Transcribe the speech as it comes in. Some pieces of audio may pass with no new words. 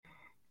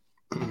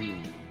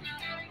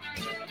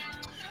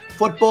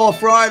Football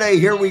Friday,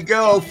 here we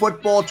go.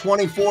 Football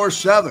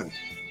 24/7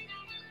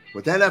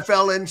 with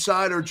NFL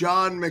insider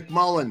John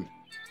McMullen.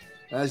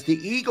 As the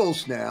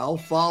Eagles now,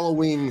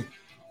 following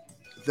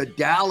the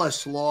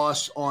Dallas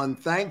loss on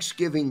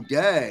Thanksgiving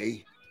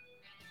Day,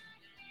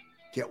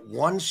 get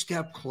one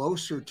step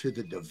closer to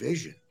the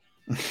division.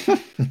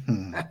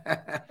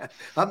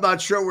 I'm not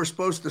sure we're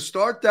supposed to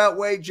start that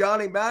way,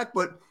 Johnny Mac,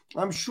 but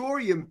I'm sure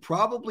you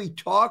probably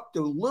talked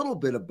a little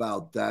bit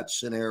about that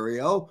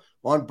scenario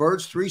on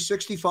Birds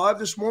 365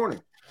 this morning.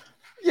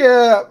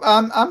 Yeah,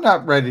 I'm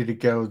not ready to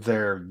go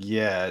there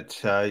yet.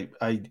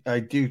 I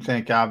do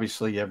think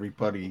obviously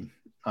everybody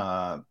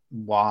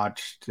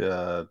watched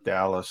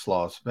Dallas,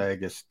 Las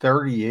Vegas.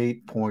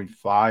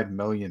 38.5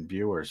 million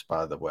viewers,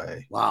 by the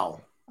way.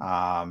 Wow.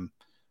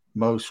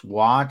 Most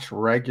watched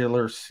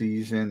regular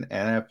season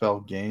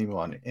NFL game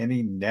on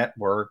any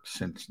network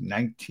since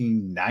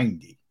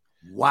 1990.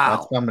 Wow.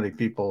 That's how many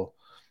people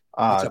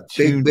That's a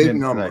tuned big in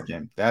for number. that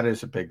game. That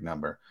is a big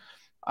number.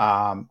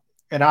 And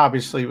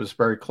obviously it was a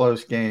very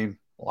close game,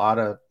 a lot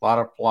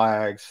of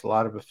flags, a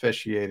lot of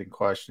officiating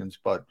questions,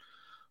 but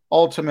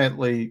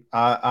ultimately,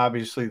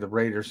 obviously the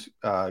Raiders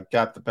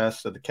got the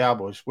best of the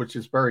Cowboys, which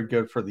is very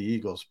good for the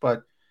Eagles.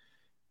 But,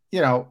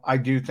 I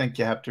do think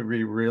you have to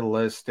be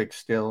realistic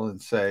still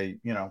and say,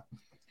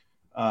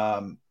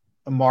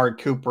 Amari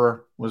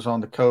Cooper was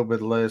on the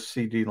COVID list.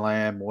 CeeDee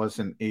Lamb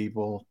wasn't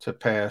able to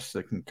pass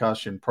the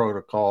concussion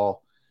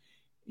protocol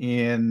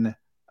in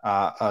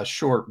a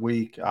short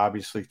week,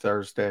 obviously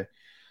Thursday.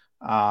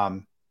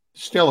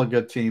 Still a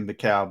good team, the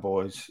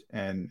Cowboys,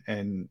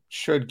 and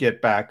should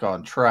get back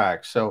on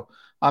track. So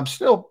I'm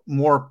still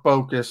more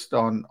focused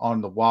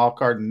on the wild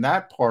card, and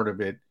that part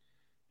of it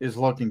is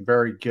looking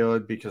very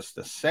good because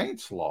the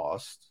Saints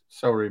lost.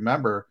 So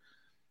remember,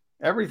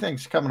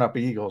 everything's coming up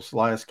Eagles the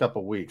last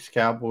couple of weeks.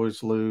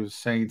 Cowboys lose,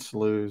 Saints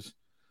lose.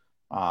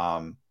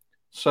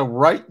 So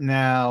right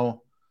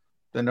now,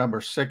 the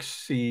number 6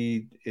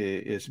 seed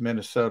is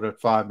Minnesota at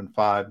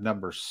 5-5.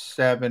 Number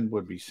 7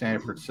 would be San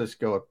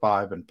Francisco at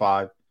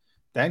 5-5.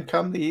 Then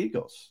come the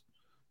Eagles.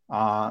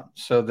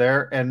 So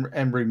there,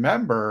 and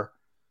remember,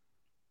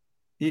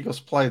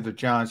 Eagles play the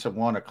Giants at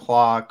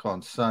 1:00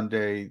 on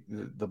Sunday.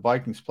 The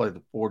Vikings play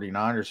the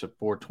 49ers at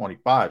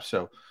 4:25.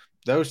 So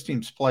those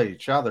teams play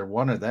each other.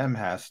 One of them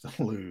has to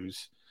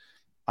lose.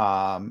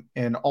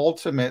 And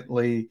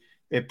ultimately,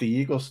 if the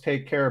Eagles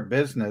take care of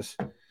business,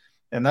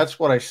 and that's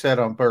what I said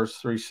on Birds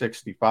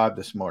 365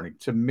 this morning.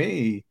 To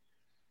me,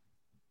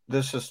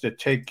 this is the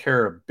take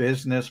care of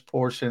business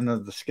portion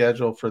of the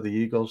schedule for the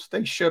Eagles.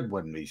 They should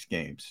win these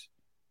games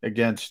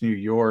against New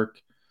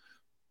York,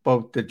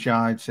 both the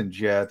Giants and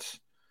Jets.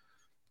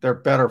 They're a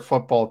better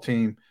football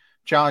team.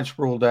 Giants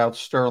ruled out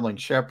Sterling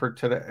Shepard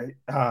today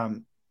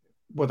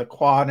with a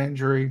quad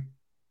injury.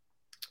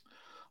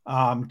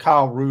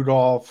 Kyle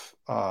Rudolph,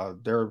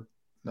 their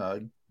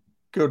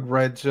good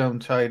red zone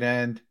tight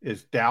end,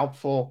 is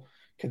doubtful.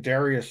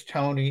 Kadarius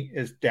Toney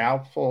is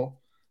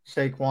doubtful.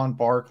 Saquon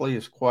Barkley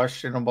is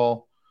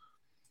questionable.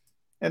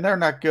 And they're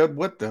not good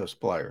with those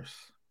players.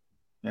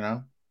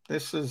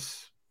 This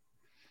is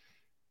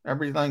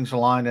everything's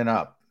lining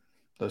up.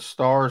 The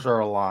stars are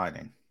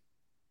aligning.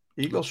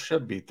 Eagles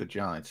should beat the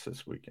Giants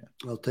this weekend.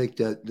 I'll take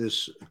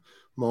this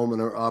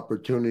moment or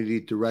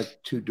opportunity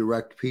to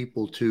direct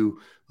people to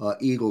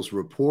Eagles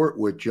Report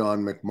with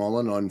John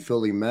McMullen on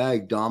Philly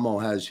Mag. Damo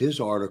has his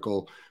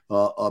article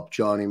up,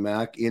 Johnny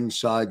Mac,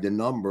 Inside the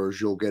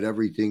Numbers. You'll get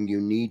everything you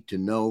need to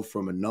know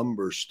from a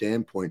numbers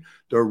standpoint.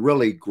 They're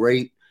really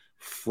great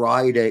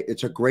Friday.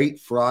 It's a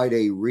great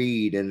Friday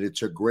read, and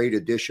it's a great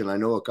edition. I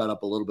know it got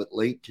up a little bit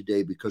late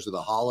today because of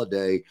the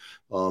holiday,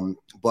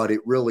 but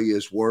it really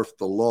is worth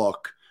the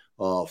look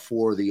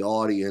for the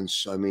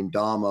audience. I mean,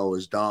 Damo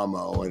is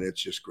Damo, and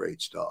it's just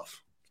great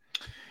stuff.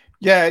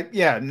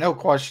 Yeah, no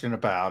question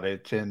about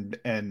it. And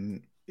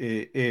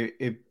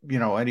if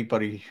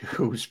anybody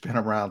who's been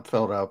around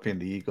Philadelphia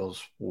and the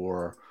Eagles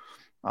for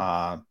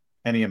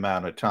any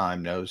amount of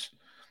time knows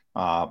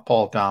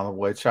Paul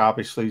Domowitz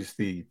obviously is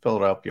the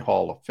Philadelphia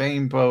Hall of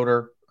Fame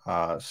voter.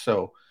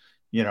 So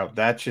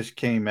that just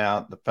came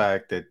out. The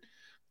fact that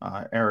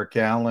Eric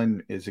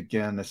Allen is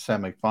again a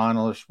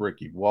semifinalist.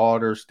 Ricky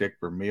Waters, Dick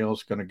Vermeil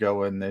is going to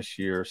go in this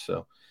year.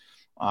 So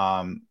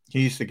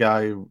he's the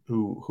guy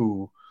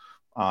who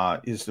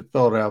is the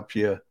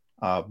Philadelphia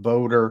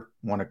voter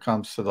when it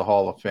comes to the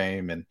Hall of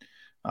Fame. And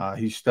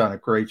he's done a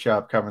great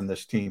job covering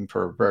this team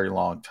for a very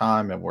long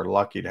time. And we're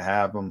lucky to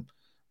have him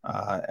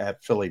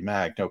at Philly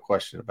Mag. No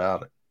question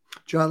about it.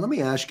 John, let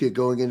me ask you,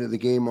 going into the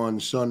game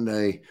on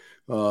Sunday,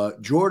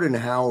 Jordan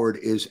Howard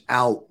is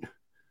out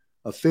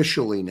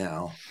officially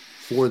now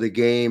for the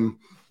game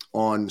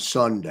on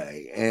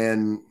Sunday.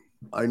 And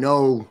I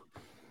know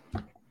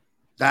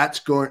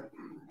that's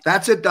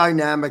a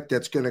dynamic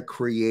that's going to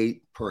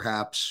create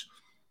perhaps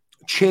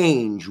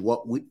change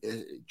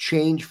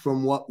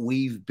from what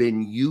we've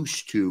been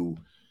used to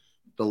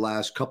the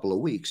last couple of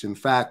weeks. In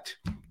fact,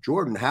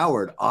 Jordan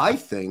Howard, I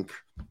think,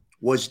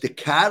 was the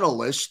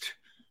catalyst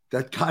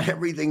that got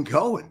everything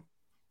going.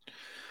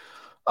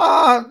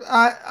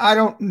 I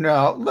don't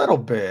know, little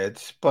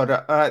bits,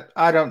 but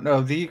I don't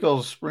know. The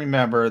Eagles,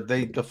 remember,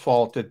 they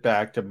defaulted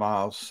back to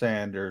Miles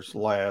Sanders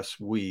last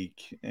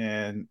week,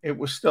 and it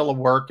was still a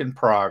work in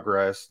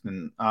progress.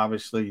 And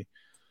obviously,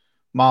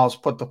 Miles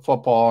put the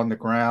football on the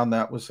ground.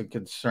 That was a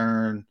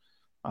concern.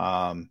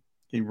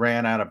 He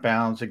ran out of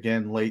bounds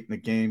again late in the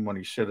game when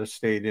he should have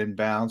stayed in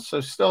bounds.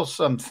 So, still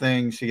some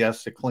things he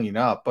has to clean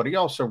up, but he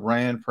also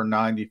ran for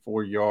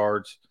 94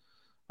 yards.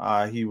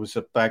 He was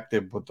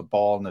effective with the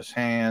ball in his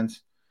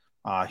hands.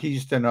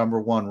 He's the number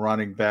one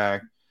running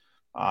back.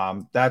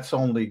 That's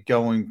only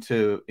going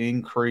to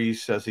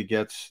increase as he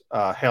gets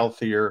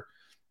healthier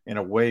and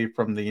away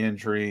from the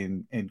injury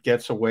and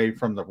gets away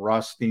from the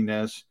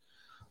rustiness.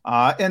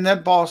 And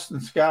then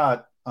Boston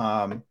Scott,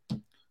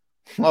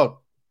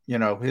 look,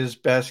 his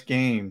best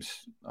games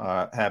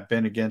have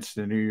been against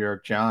the New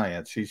York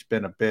Giants. He's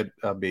been a bit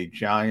of a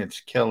Giants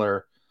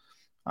killer.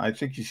 I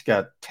think he's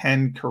got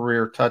 10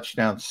 career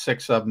touchdowns,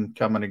 6 of them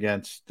coming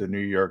against the New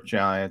York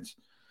Giants.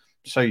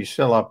 So you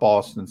still have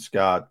Boston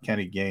Scott,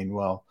 Kenny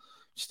Gainwell,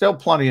 still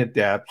plenty of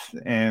depth.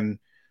 And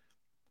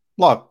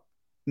look,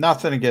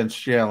 nothing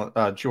against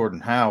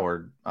Jordan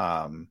Howard.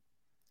 But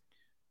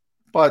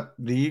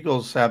the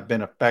Eagles have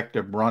been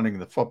effective running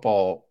the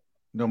football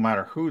no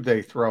matter who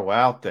they throw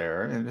out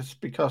there. And it's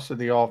because of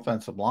the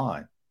offensive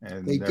line.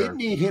 And they did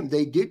need him.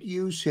 They did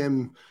use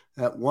him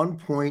at one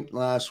point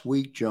last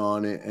week,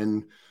 John,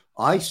 and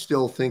I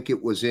still think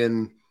it was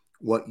in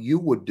what you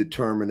would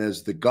determine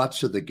as the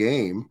guts of the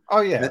game. Oh,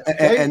 yeah.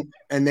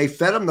 And they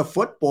fed him the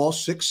football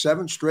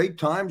 6-7 straight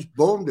times,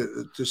 boom,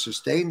 to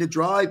sustain the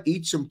drive,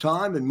 eat some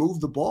time, and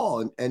move the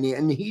ball.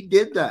 And he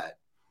did that.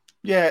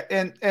 Yeah,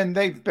 and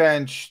they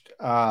benched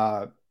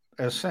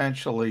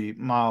essentially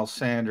Miles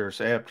Sanders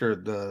after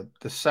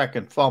the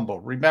second fumble.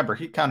 Remember,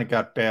 he kind of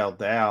got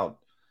bailed out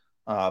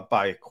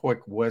by a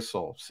quick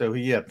whistle. So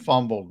he had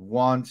fumbled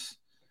once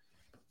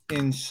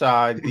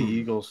inside the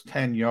Eagles'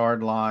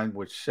 10-yard line,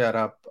 which set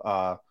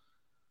up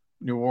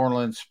New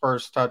Orleans'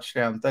 first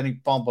touchdown. Then he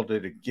fumbled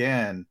it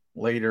again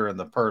later in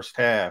the first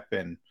half.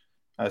 And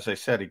as I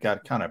said, he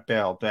got kind of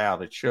bailed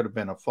out. It should have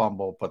been a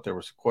fumble, but there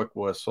was a quick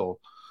whistle.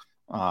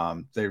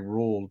 They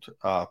ruled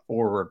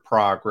forward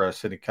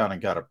progress, and he kind of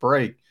got a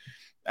break.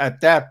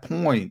 At that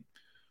point,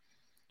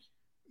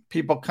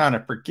 people kind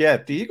of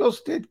forget the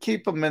Eagles did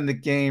keep them in the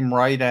game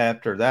right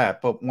after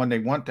that. But when they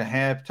went to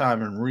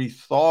halftime and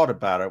rethought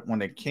about it, when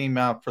they came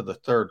out for the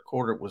third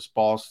quarter, it was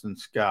Boston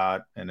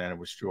Scott, and then it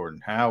was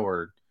Jordan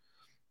Howard.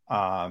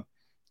 And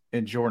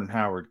Jordan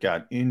Howard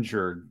got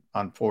injured,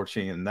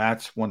 unfortunately, and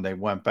that's when they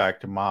went back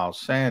to Miles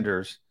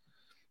Sanders.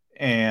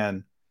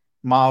 And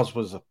Miles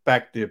was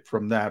effective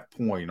from that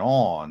point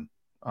on,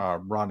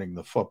 running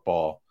the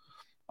football.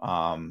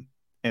 And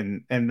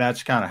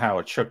that's kind of how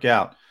it shook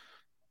out.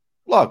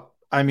 Look,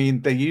 I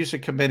mean, they use a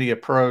committee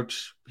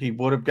approach. He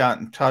would have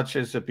gotten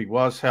touches if he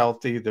was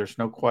healthy. There's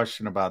no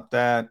question about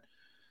that.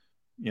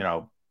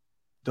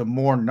 The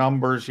more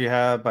numbers you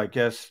have, I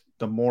guess,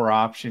 the more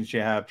options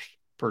you have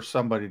for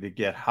somebody to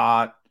get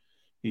hot.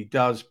 He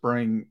does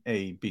bring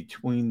a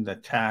between the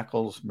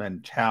tackles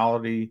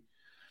mentality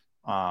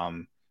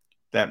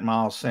that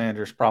Miles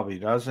Sanders probably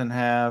doesn't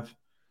have.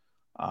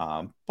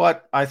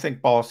 But I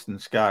think Boston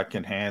Scott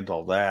can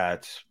handle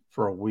that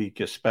for a week,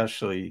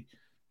 especially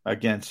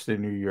against the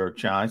New York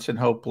Giants, and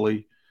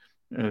hopefully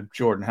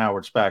Jordan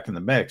Howard's back in the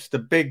mix. The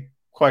big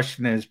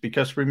question is,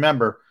 because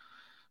remember,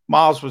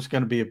 Miles was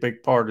going to be a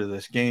big part of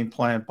this game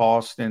plan.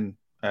 Boston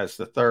as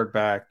the third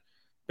back.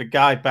 The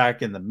guy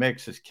back in the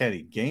mix is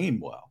Kenny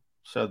Gainwell.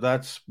 So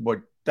that's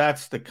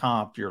the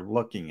comp you're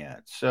looking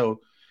at.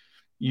 So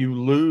you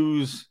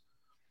lose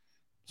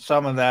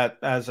some of that,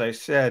 as I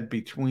said,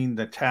 between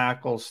the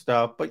tackle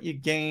stuff, but you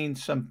gain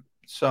some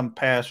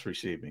pass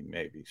receiving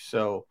maybe.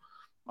 So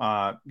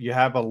you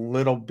have a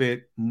little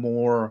bit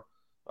more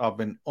of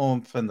an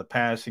oomph in the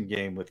passing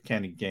game with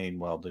Kenny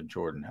Gainwell than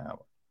Jordan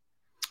Howard.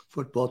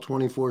 Football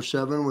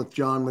 24/7 with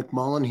John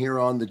McMullen here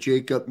on the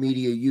Jacob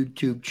Media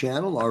YouTube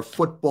channel, our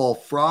Football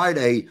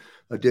Friday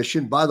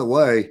edition. By the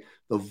way,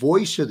 the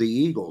voice of the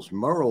Eagles,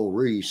 Merrill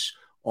Reese,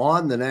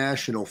 on the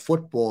National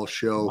Football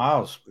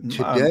Show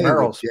today.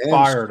 Merrill's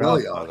fired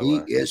up. He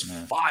is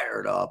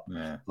fired up.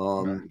 Yeah.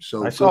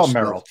 So I saw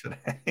Merrill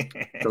today.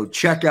 So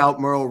check out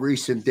Merrill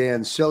Reese and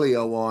Dan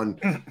Cilio on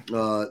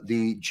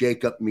the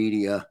Jacob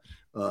Media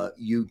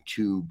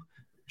YouTube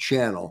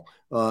channel.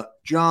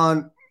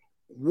 John,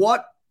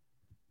 what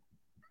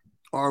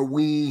are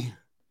we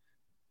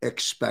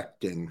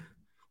expecting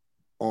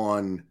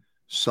on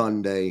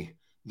Sunday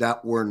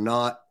that we're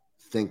not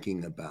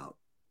thinking about?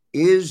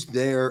 Is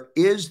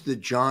the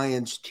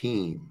Giants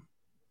team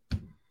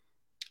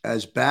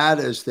as bad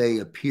as they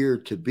appear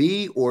to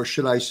be, or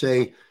should I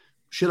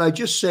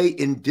just say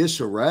in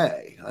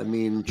disarray? I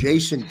mean,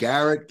 Jason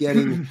Garrett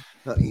getting,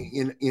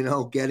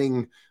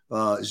 getting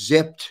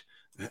zipped,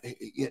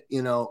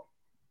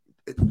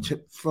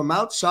 from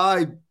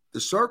outside the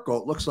circle,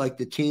 it looks like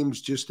the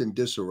team's just in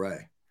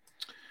disarray.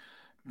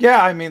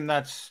 Yeah, I mean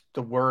that's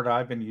the word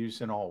I've been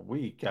using all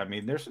week. I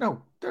mean, there's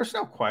no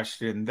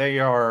question they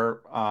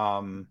are,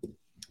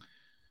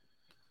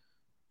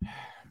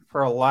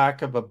 for a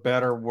lack of a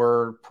better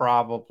word,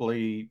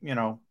 probably,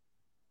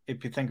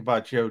 if you think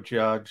about Joe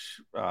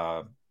Judge,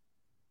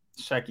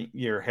 second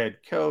year head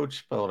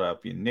coach,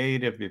 Philadelphia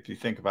native. If you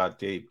think about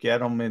Dave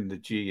Gettleman, the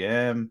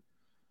GM,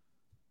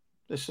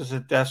 this is a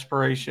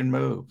desperation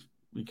move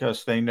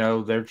because they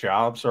know their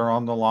jobs are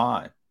on the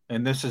line.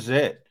 And this is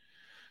it.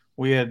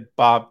 We had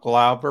Bob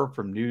Glauber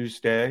from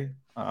Newsday,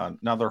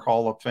 another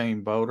Hall of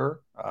Fame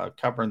voter,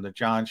 covering the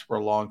Giants for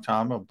a long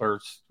time on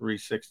Birds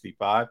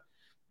 365.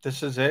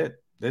 This is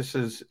it. This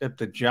is if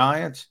the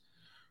Giants,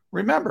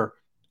 remember,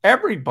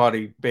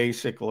 everybody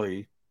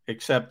basically,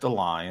 except the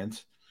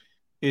Lions,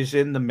 is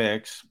in the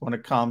mix when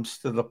it comes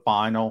to the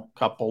final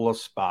couple of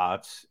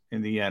spots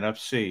in the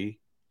NFC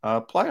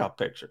playoff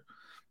picture.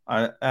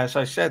 As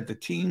I said, the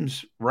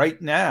teams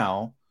right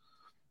now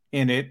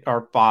in it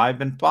are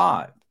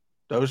 5-5.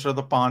 Those are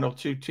the final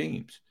two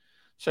teams.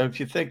 So if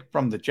you think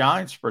from the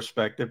Giants'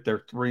 perspective, they're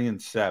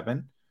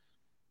 3-7.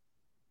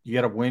 You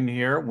get a win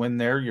here, win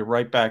there, you're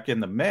right back in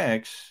the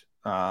mix.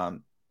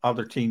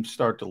 Other teams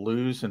start to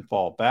lose and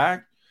fall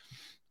back.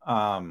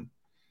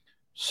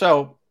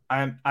 So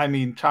I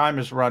mean, time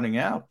is running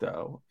out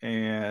though,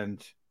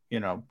 and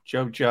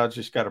Joe Judge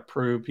has got to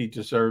prove he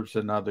deserves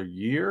another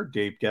year.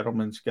 Dave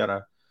Gettleman's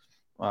got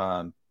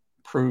to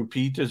prove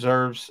he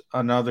deserves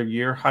another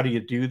year. How do you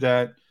do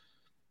that?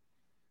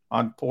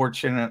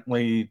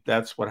 Unfortunately,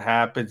 that's what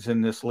happens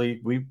in this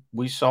league.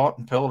 We saw it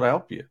in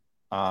Philadelphia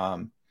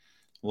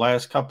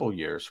last couple of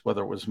years,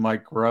 whether it was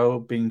Mike Rowe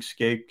being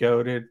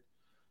scapegoated,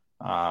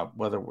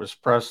 whether it was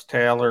Press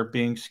Taylor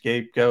being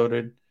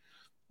scapegoated,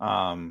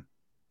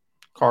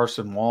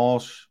 Carson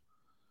Walsh.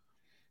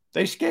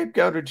 They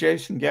scapegoated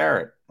Jason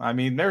Garrett. I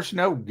mean, there's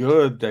no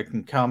good that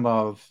can come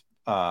of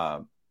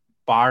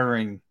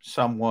firing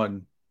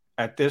someone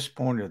at this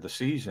point of the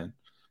season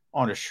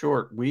on a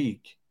short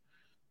week.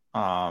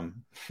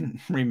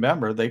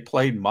 Remember, they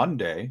played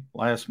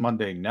last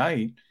Monday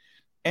night.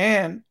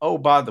 And, oh,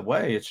 by the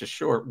way, it's a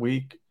short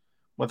week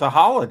with a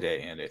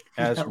holiday in it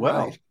as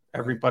well. Right.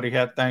 Everybody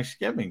had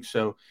Thanksgiving.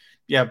 So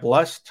you have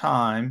less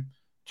time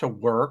to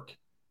work,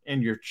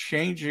 and you're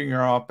changing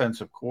your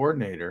offensive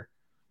coordinator.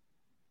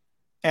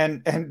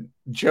 And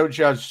Joe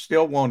Judge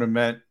still won't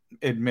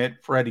admit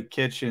Freddie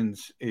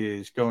Kitchens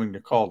is going to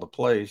call the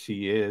plays.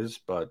 He is,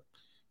 but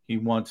he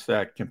wants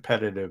that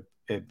competitive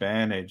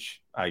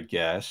advantage, I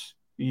guess.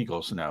 The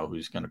Eagles know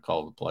who's going to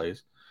call the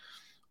plays.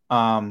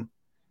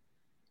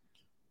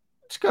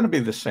 It's going to be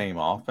the same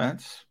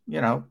offense.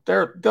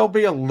 There'll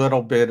be a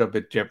little bit of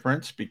a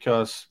difference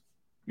because,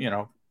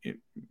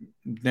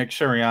 Nick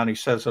Sirianni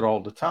says it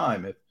all the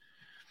time.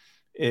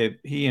 If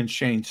he and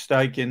Shane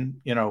Steichen,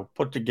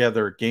 put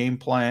together a game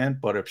plan,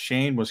 but if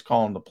Shane was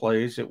calling the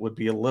plays, it would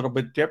be a little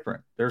bit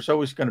different. There's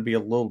always going to be a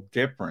little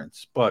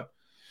difference, but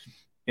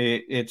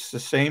it's the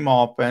same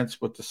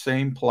offense with the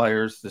same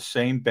players, the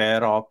same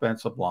bad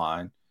offensive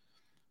line.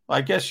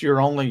 I guess your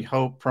only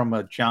hope from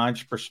a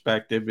Giants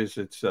perspective is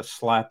it's a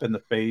slap in the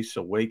face,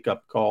 a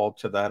wake-up call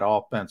to that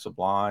offensive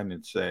line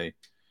and say,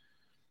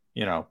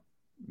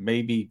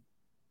 maybe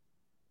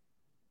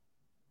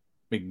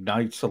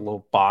ignites a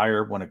little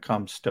fire when it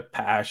comes to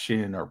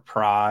passion or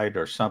pride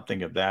or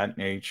something of that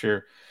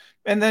nature.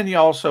 And then you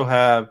also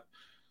have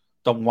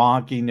the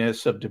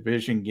wonkiness of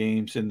division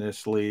games in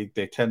this league.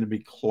 They tend to be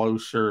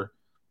closer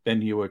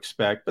than you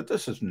expect, but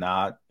this is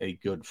not a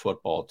good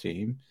football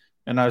team.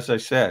 And as I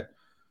said,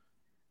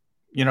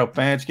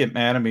 fans get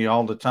mad at me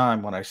all the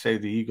time when I say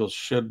the Eagles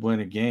should win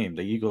a game.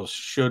 The Eagles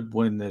should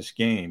win this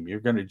game. You're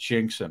going to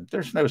jinx them.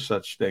 There's no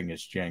such thing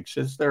as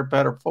jinxes. They're a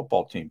better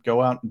football team.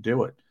 Go out and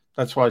do it.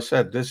 That's why I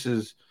said this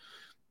is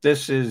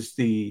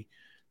the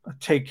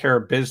take care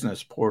of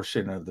business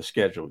portion of the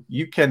schedule.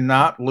 You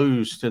cannot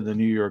lose to the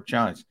New York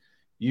Giants.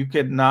 You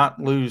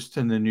cannot lose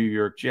to the New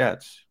York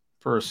Jets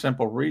for a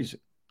simple reason.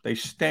 They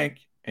stink,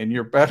 and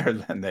you're better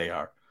than they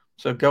are.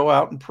 So go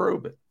out and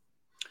prove it.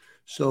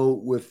 So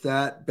with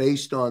that,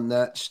 based on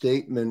that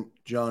statement,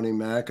 Johnny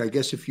Mac, I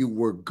guess if you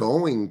were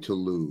going to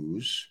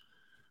lose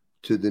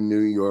to the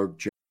New York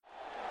Giants.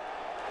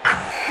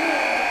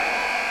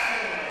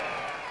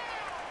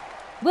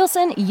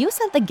 Wilson, you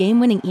sent the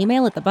game-winning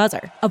email at the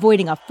buzzer,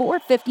 avoiding a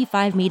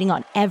 4:55 meeting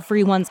on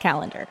everyone's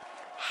calendar.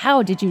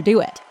 How did you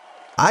do it?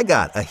 I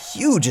got a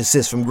huge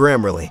assist from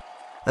Grammarly,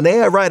 an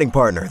AI writing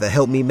partner that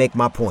helped me make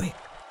my point.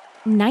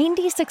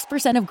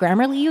 96% of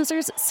Grammarly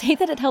users say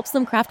that it helps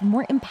them craft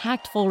more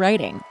impactful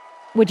writing.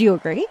 Would you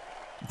agree?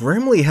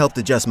 Grammarly helped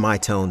adjust my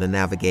tone to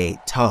navigate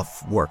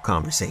tough work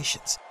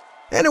conversations.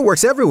 And it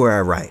works everywhere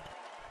I write,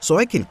 so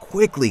I can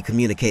quickly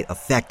communicate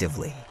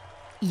effectively.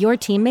 Your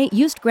teammate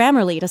used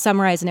Grammarly to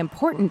summarize an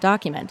important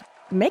document,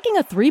 making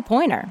a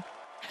 3-pointer.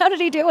 How did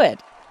he do it?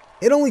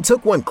 It only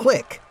took one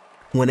click.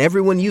 When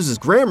everyone uses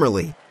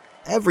Grammarly,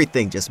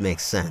 everything just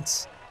makes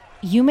sense.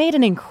 You made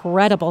an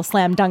incredible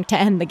slam dunk to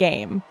end the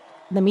game.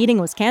 The meeting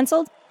was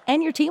canceled,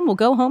 and your team will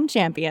go home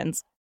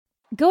champions.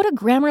 Go to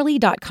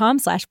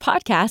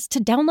grammarly.com/podcast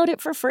to download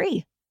it for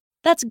free.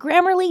 That's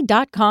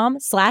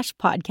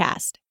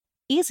grammarly.com/podcast.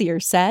 Easier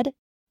said,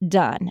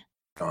 done.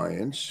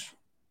 Giants,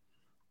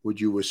 would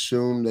you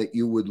assume that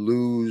you would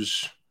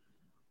lose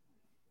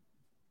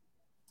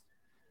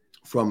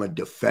from a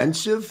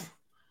defensive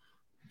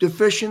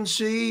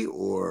deficiency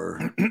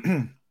or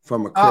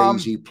from a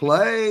crazy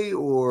play,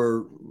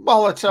 or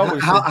well, it's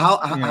always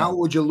how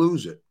would you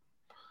lose it?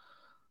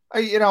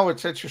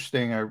 It's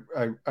interesting.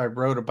 I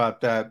wrote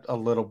about that a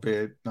little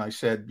bit. I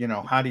said,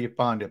 how do you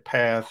find a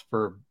path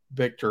for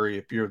victory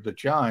if you're the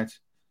Giants?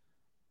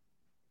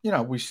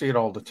 We see it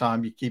all the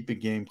time. You keep a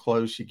game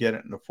close, you get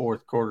it in the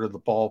fourth quarter, the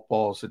ball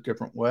falls a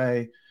different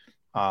way.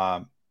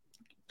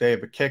 They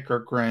have a kicker,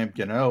 Graham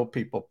Gano.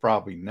 People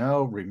probably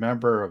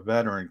remember, a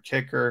veteran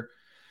kicker.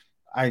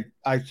 I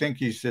think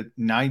he's at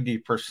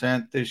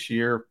 90% this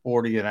year,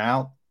 40 and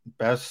out,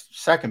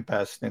 second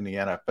best in the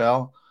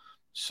NFL.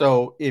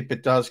 So if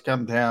it does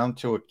come down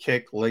to a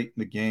kick late in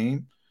the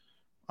game,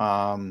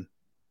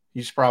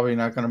 he's probably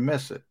not going to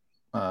miss it.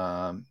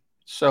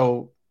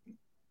 So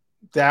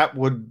that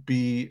would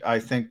be, I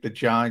think, the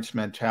Giants'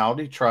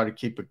 mentality, try to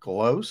keep it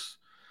close.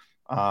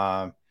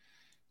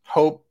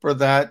 Hope for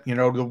that.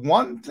 The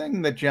one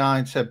thing the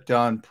Giants have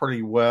done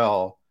pretty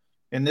well,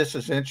 and this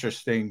is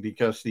interesting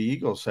because the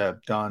Eagles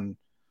have done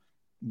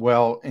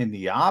well in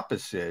the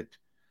opposite.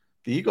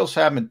 The Eagles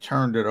haven't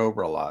turned it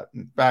over a lot.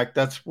 In fact,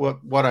 that's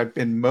what I've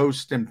been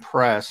most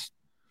impressed.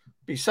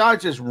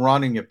 Besides his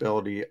running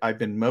ability, I've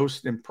been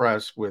most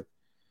impressed with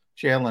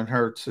Jalen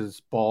Hurts'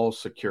 ball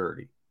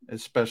security,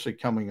 especially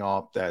coming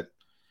off that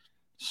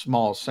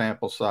small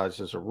sample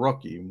size as a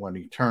rookie when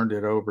he turned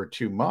it over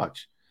too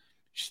much.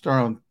 He's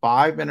thrown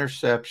 5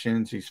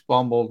 interceptions. He's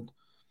fumbled,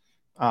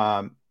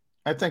 I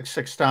think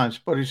 6 times,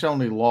 but he's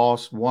only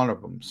lost 1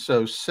 of them.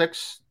 So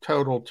 6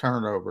 total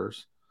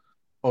turnovers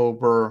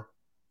over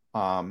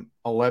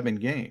 11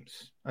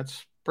 games.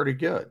 That's pretty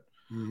good.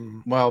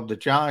 Mm-hmm. Well, the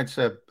Giants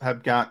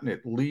have gotten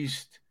at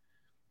least,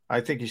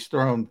 I think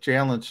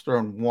Jalen's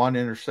thrown 1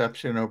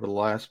 interception over the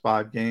last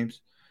 5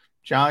 games.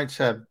 Giants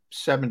have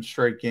 7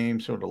 straight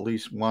games with at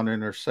least 1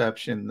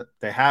 interception.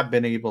 They have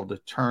been able to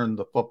turn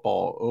the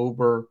football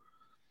over.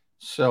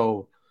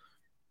 So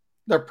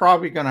they're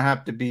probably going to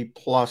have to be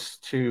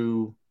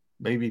 +2,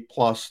 maybe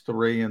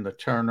 +3 in the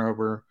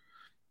turnover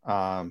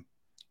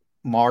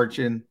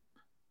margin.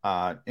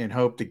 And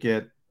hope to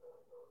get,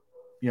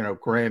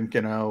 Graham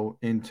Gano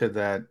into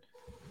that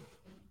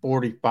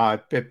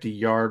 45,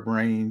 50-yard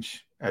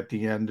range at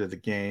the end of the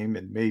game,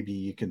 and maybe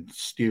you can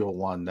steal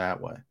one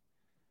that way.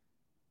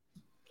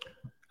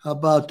 How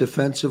about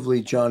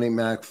defensively, Johnny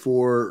Mac,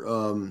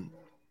 for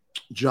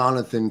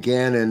Jonathan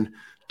Gannon?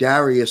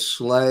 Darius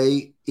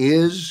Slay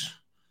is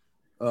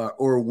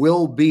or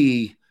will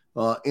be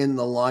in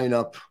the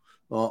lineup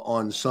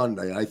on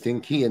Sunday. I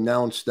think he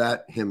announced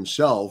that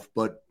himself,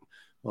 but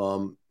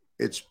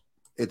it's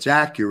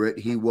accurate.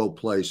 He will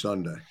play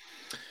Sunday.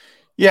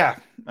 Yeah,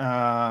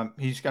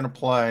 he's going to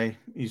play.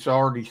 He's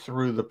already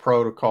through the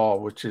protocol,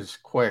 which is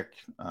quick.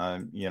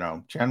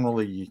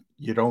 Generally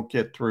you don't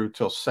get through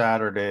till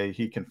Saturday.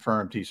 He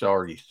confirmed he's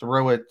already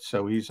through it,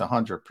 so he's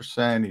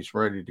 100%. He's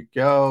ready to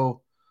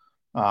go.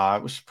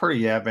 It was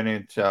pretty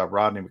evident.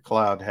 Rodney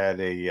McLeod had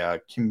a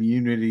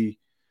community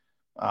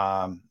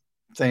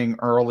thing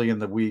early in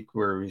the week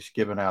where he's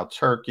giving out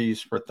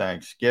turkeys for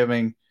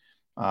Thanksgiving.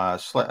 I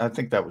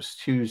think that was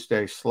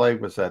Tuesday. Slay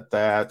was at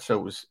that.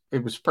 So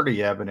it was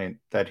pretty evident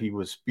that he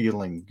was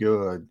feeling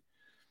good.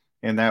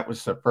 And that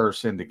was the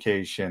first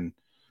indication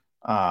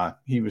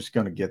he was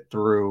going to get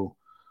through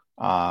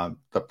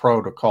the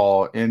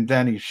protocol. And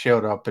then he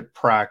showed up at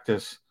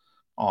practice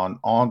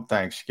on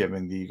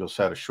Thanksgiving. The Eagles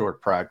had a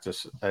short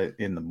practice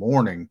in the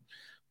morning,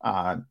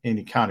 and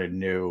he kind of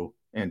knew.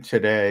 And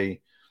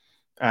today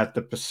at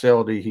the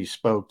facility, he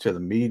spoke to the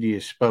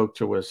media, spoke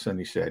to us, and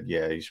he said,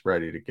 yeah, he's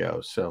ready to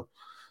go. So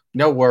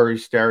no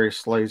worries. Darius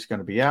Slay is going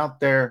to be out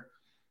there.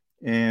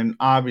 And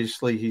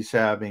obviously he's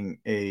having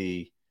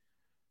an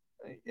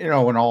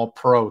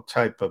all-pro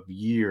type of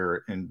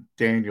year, and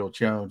Daniel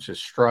Jones is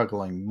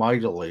struggling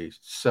mightily.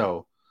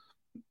 So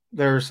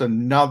there's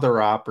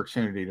another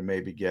opportunity to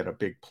maybe get a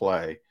big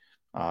play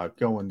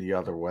going the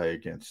other way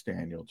against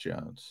Daniel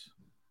Jones.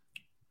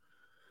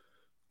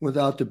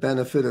 Without the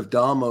benefit of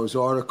Damo's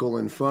article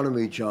in front of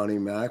me, Johnny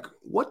Mac,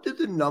 what do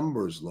the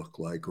numbers look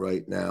like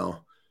right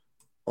now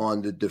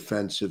on the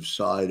defensive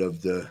side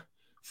of the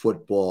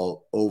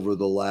football over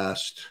the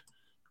last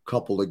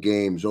couple of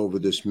games, over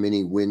this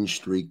mini win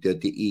streak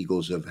that the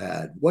Eagles have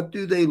had? What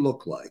do they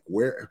look like?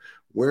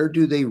 Where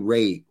do they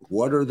rate?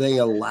 What are they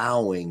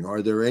allowing?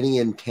 Are there any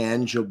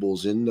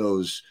intangibles in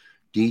those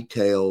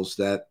details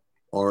that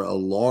are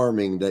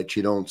alarming that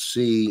you don't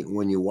see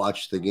when you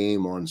watch the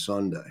game on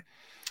Sunday?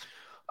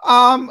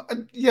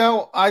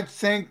 I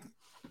think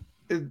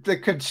the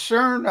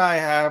concern I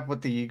have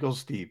with the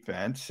Eagles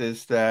defense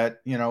is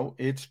that,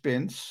 it's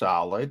been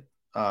solid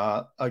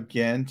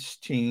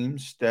against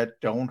teams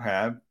that don't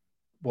have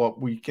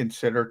what we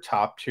consider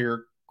top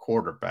tier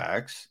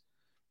quarterbacks.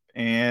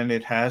 and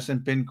it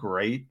hasn't been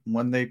great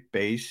when they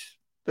face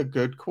the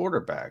good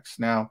quarterbacks.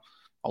 Now,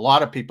 a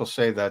lot of people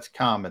say that's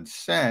common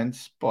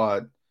sense,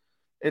 but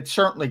it's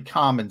certainly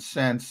common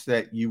sense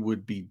that you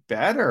would be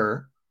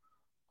better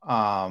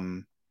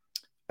um,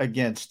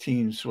 against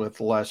teams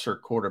with lesser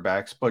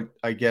quarterbacks. But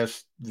I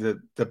guess the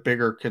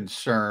bigger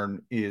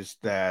concern is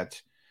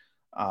that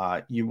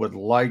you would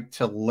like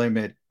to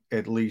limit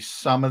at least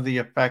some of the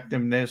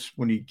effectiveness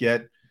when you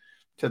get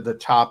to the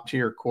top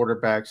tier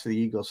quarterbacks. The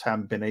Eagles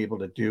haven't been able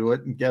to do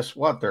it. And guess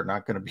what? They're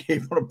not going to be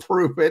able to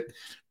prove it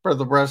for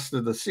the rest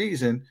of the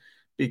season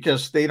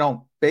because they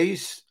don't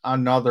face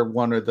another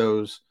one of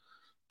those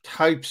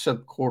types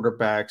of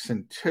quarterbacks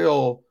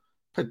until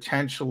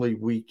potentially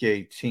week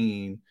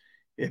 18.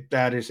 If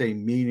that is a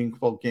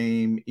meaningful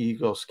game,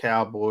 Eagles,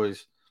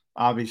 Cowboys,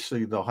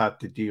 obviously they'll have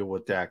to deal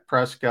with Dak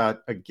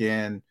Prescott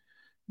again.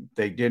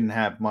 They didn't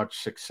have much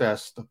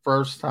success the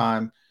first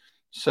time.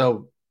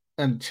 So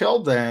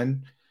until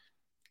then,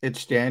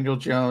 it's Daniel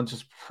Jones.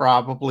 It's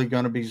probably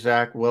going to be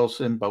Zach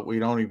Wilson, but we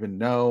don't even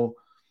know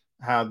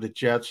how the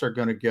Jets are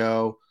going to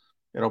go.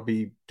 It'll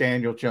be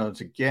Daniel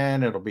Jones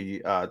again. It'll be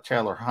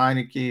Taylor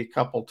Heineke a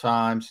couple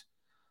times.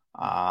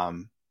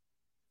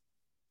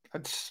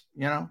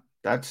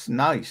 That's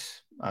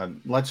nice.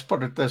 Let's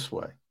put it this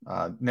way.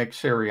 Nick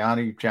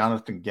Sirianni,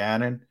 Jonathan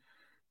Gannon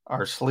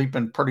are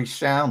sleeping pretty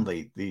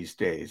soundly these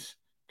days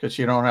because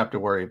you don't have to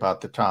worry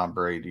about the Tom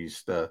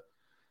Brady's, the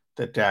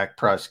Dak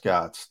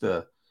Prescott's,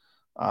 the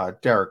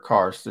Derek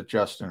Carr's, the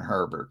Justin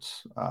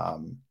Herbert's.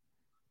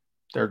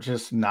 They're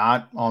just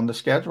not on the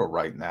schedule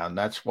right now. And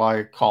that's why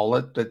I call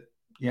it that,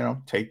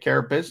 take care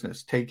of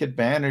business, take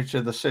advantage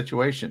of the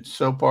situation.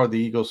 So far, the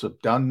Eagles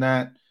have done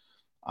that.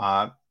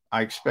 I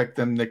expect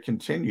them to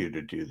continue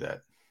to do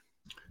that.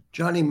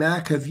 Johnny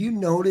Mac, have you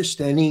noticed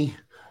anything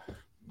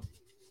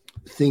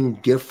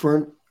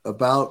different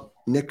about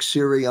Nick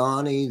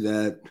Sirianni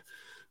that,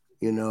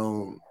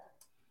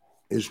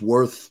 is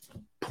worth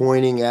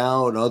pointing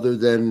out other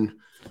than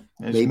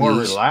maybe more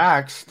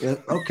relaxed? Yeah,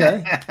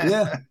 okay.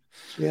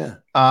 Yeah.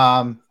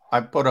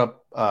 I put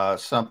up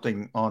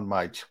something on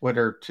my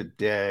Twitter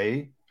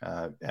today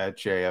at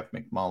JF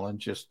McMullen,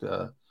 just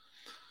a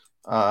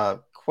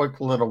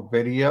quick little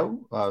video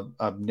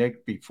of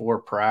Nick before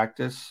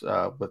practice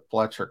with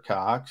Fletcher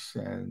Cox.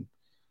 And,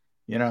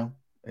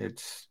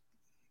 it's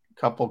a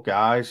couple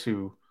guys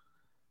who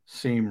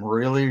seem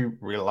really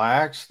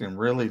relaxed and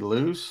really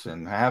loose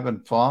and having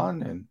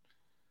fun.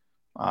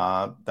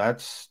 And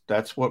that's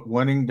what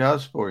winning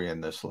does for you in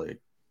this league.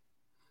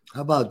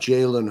 How about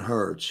Jalen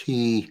Hurts?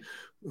 He,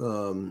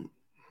 I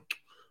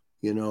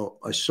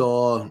think I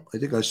saw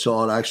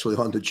it actually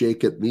on the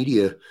Jacob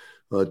Media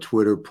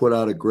Twitter, put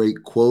out a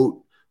great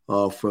quote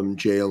from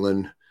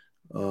Jalen.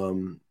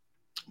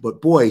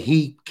 But boy,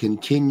 he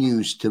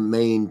continues to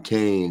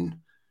maintain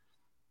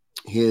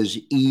his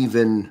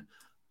even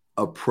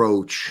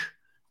approach,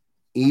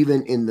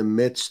 even in the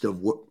midst of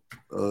what,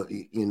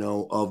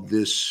 of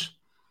this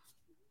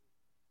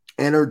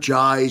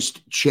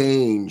energized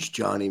change,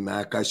 Johnny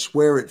Mac. I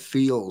swear it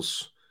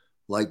feels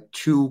like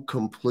two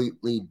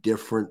completely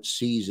different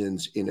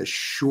seasons in a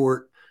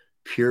short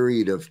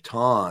period of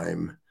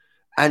time.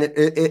 And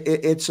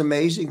it's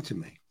amazing to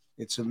me.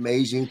 It's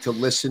amazing to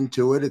listen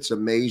to it. It's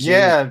amazing.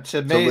 Yeah, it's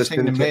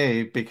amazing to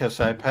me because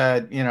I've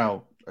had,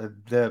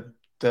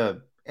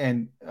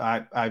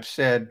 I've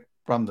said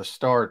from the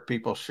start,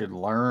 people should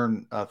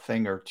learn a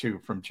thing or two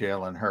from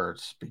Jalen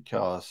Hurts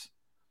because,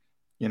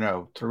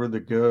 through the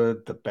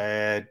good, the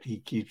bad, he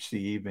keeps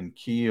the even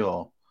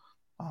keel.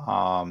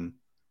 And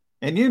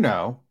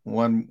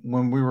when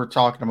we were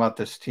talking about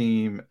this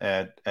team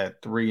at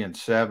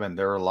 3-7,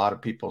 there were a lot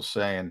of people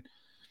saying,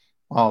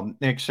 well,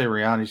 Nick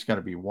Sirianni's going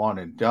to be one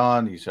and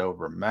done. He's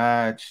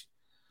overmatched.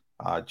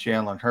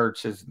 Jalen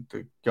Hurts isn't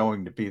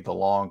going to be the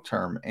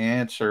long-term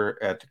answer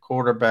at the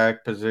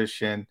quarterback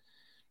position.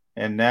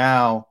 And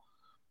now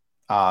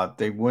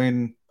they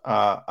win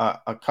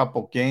a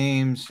couple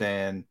games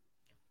and,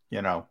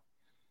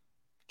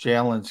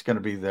 Jalen's going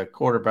to be the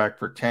quarterback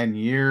for 10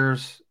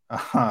 years.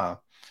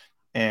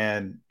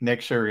 And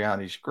Nick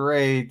Sirianni's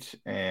great.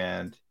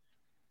 And,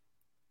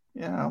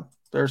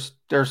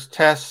 there's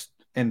tests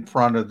in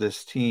front of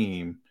this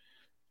team.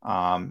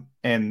 And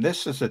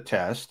this is a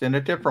test in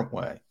a different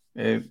way.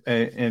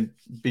 And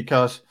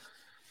because,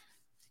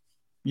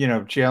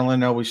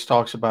 Jalen always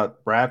talks about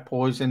rat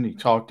poison. He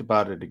talked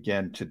about it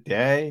again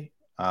today.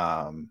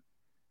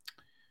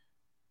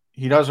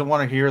 He doesn't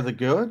want to hear the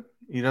good.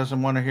 He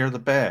doesn't want to hear the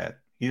bad.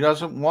 He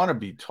doesn't want to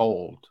be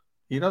told.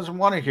 He doesn't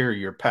want to hear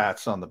your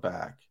pats on the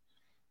back.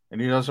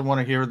 And he doesn't want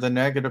to hear the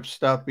negative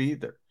stuff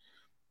either.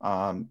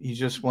 He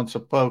just wants to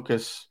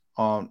focus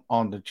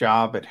on the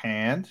job at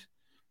hand.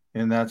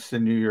 And that's the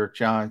New York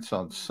Giants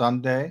on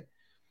Sunday.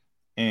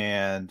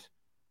 And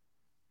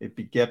if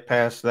you get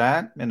past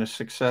that in a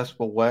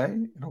successful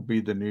way, it'll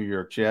be the New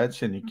York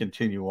Jets, and you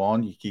continue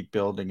on. You keep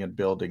building and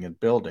building and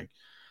building.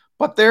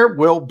 But there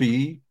will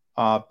be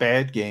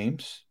bad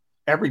games.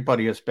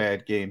 Everybody has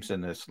bad games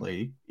in this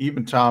league.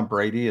 Even Tom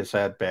Brady has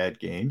had bad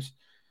games.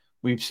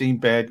 We've seen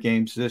bad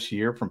games this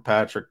year from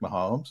Patrick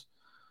Mahomes.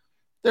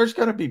 There's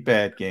going to be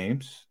bad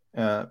games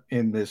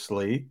in this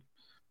league.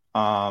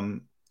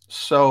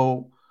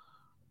 So,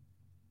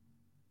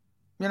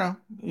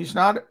 he's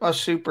not a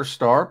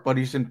superstar, but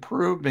he's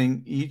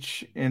improving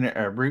each and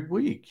every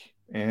week.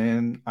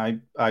 And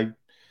I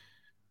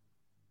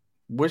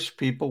wish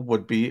people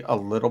would be a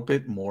little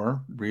bit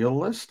more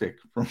realistic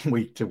from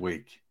week to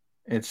week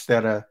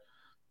instead of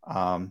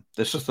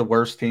this is the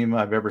worst team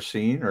I've ever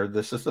seen or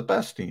this is the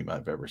best team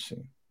I've ever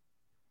seen.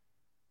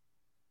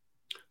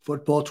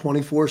 Football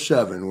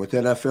 24/7 with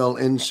NFL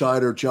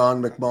insider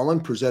John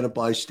McMullen, presented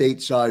by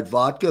Stateside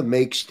Vodka.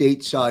 Make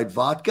Stateside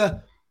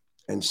Vodka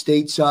and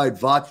Stateside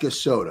Vodka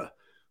Soda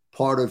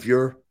part of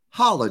your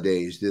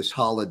holidays this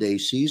holiday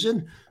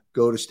season.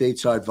 Go to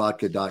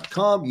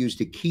statesidevodka.com. Use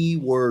the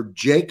keyword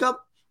Jacob.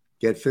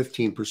 Get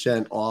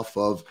 15% off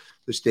of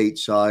the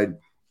Stateside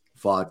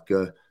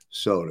Vodka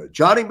Soda.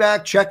 Johnny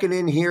Mac checking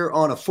in here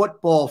on a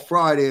Football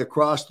Friday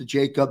across the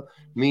Jacob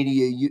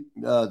Media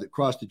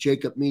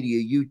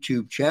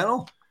YouTube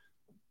channel.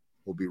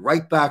 We'll be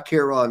right back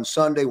here on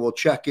Sunday. We'll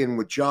check in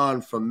with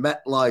John from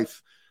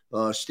MetLife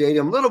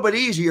Stadium. A little bit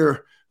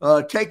easier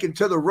taking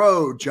to the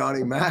road,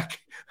 Johnny Mac.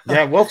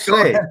 Yeah, we'll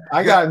see.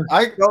 I got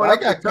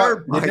caught.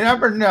 You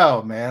never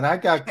know, man. I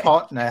got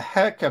caught in a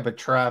heck of a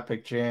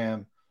traffic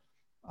jam.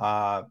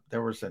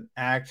 There was an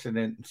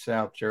accident in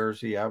South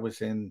Jersey. I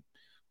was in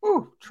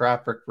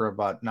traffic for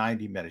about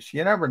 90 minutes.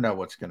 You never know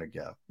what's going to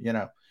go.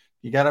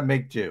 You got to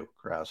make do,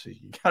 Krause.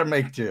 You got to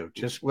make do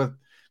just with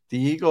the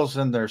Eagles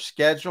and their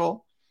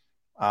schedule.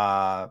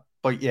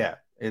 But yeah,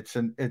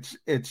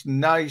 it's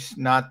nice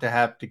not to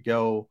have to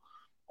go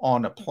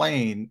on a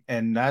plane,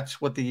 and that's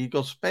what the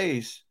Eagles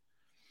face.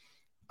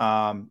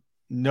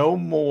 No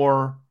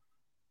more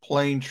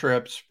plane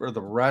trips for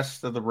the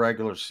rest of the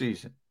regular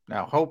season.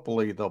 Now,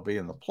 hopefully they'll be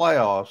in the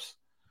playoffs,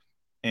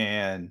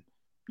 and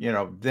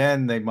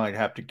then they might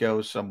have to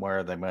go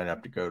somewhere. They might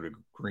have to go to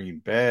Green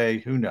Bay.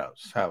 Who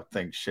knows how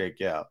things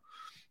shake out?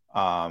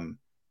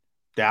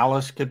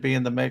 Dallas could be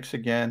in the mix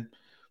again.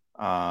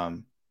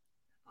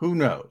 Who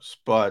knows?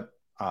 But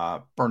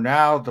for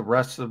now, the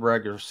rest of the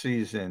regular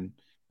season,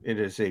 it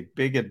is a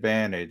big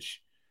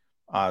advantage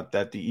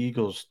that the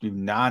Eagles do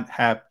not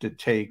have to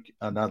take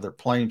another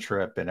plane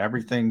trip, and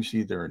everything's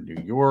either in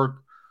New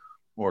York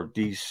or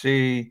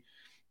D.C.,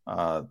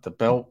 the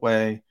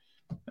Beltway,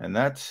 and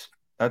that's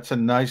a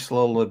nice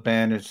little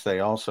advantage they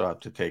also have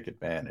to take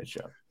advantage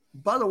of.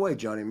 By the way,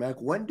 Johnny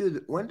Mac, when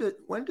do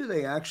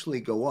they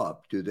actually go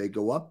up? Do they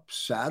go up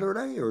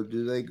Saturday or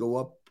do they go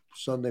up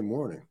Sunday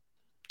morning?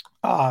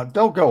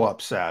 They'll go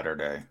up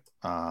Saturday.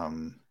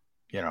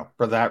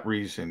 For that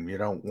reason, you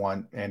don't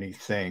want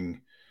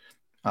anything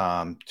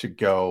to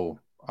go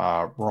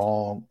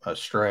wrong,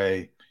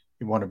 astray.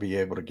 You want to be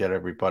able to get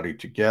everybody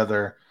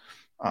together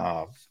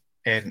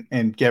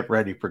and get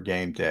ready for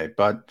game day.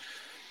 But,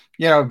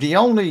 the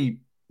only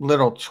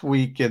little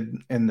tweak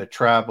in the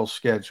travel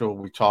schedule,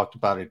 we talked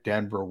about it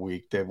Denver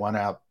week, they went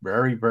out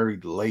very, very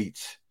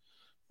late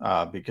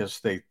because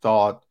they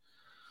thought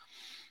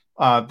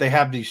they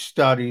have these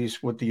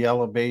studies with the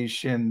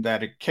elevation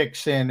that it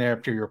kicks in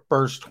after your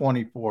first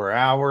 24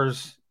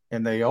 hours.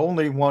 And they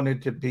only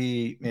wanted to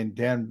be in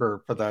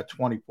Denver for that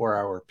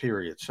 24-hour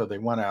period. So they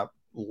went out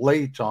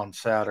late on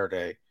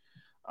Saturday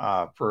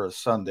for a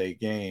Sunday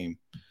game.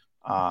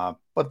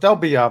 But they'll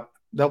be up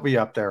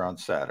there on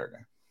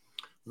Saturday.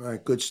 All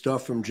right, good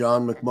stuff from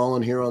John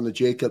McMullen here on the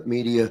Jacob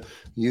Media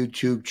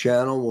YouTube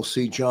channel. We'll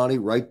see Johnny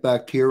right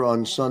back here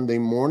on Sunday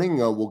morning.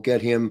 We'll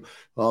get him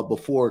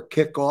before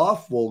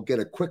kickoff. We'll get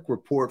a quick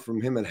report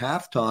from him at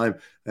halftime.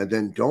 And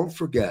then don't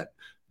forget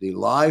the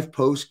live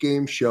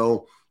post-game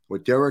show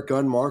with Derek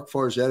Gunn, Mark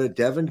Farzetta,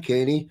 Devin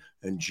Caney,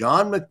 and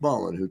John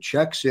McMullen, who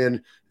checks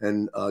in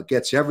and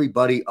gets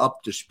everybody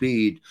up to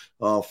speed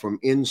from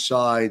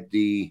inside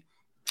the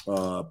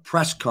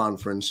press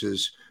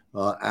conferences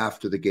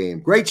after the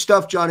game. Great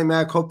stuff, Johnny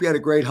Mac. Hope you had a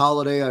great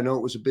holiday. I know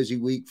it was a busy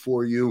week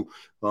for you,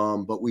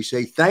 but we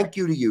say thank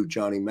you to you,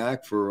 Johnny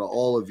Mac, for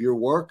all of your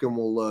work, and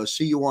we'll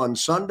see you on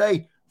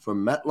Sunday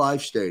from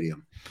MetLife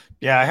Stadium.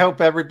 Yeah, I hope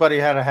everybody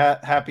had a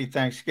happy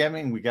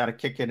Thanksgiving. We got to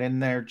kick it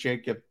in there.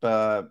 Jacob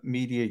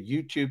Media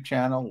YouTube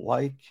channel.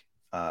 Like,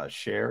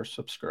 share,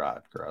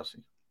 subscribe, Krause.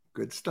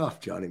 Good stuff,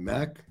 Johnny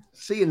Mac.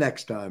 See you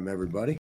next time, everybody.